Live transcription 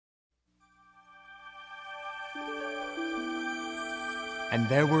And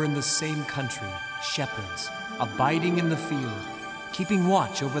there were in the same country shepherds, abiding in the field, keeping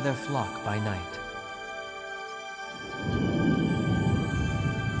watch over their flock by night.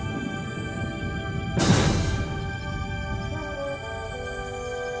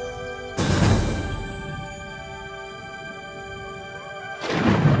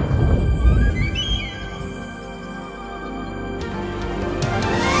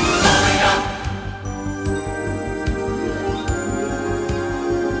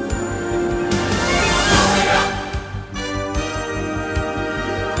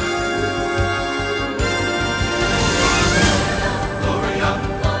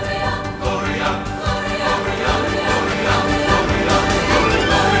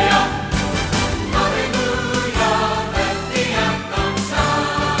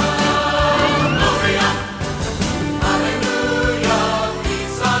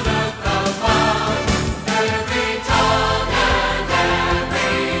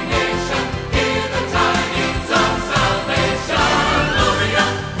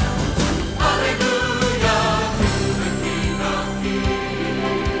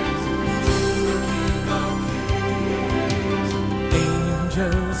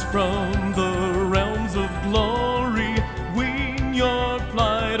 From the realms of glory, wing your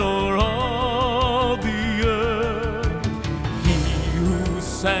flight o'er all the earth. He who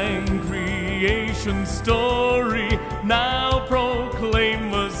sang creation's story, now proclaim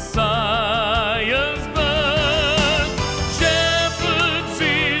Messiah's birth. Shepherds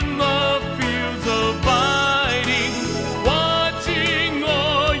in the fields abiding, watching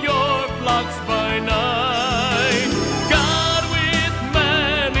o'er your flocks by night.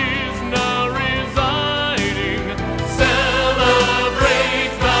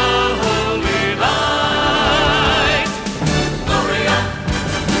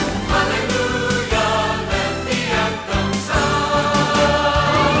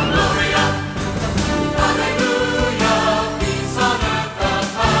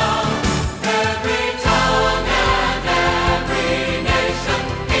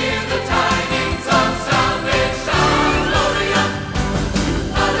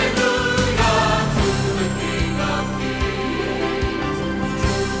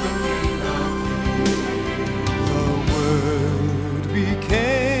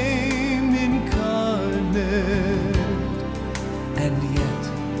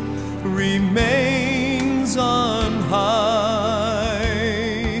 Remains on high.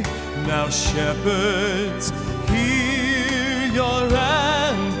 Now shepherds, hear your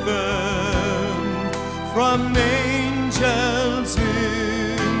anthem from angels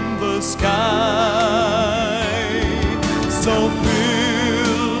in the sky. So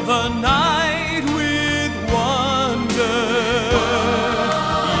fill the night with wonder,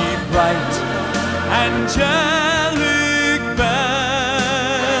 ye bright angelic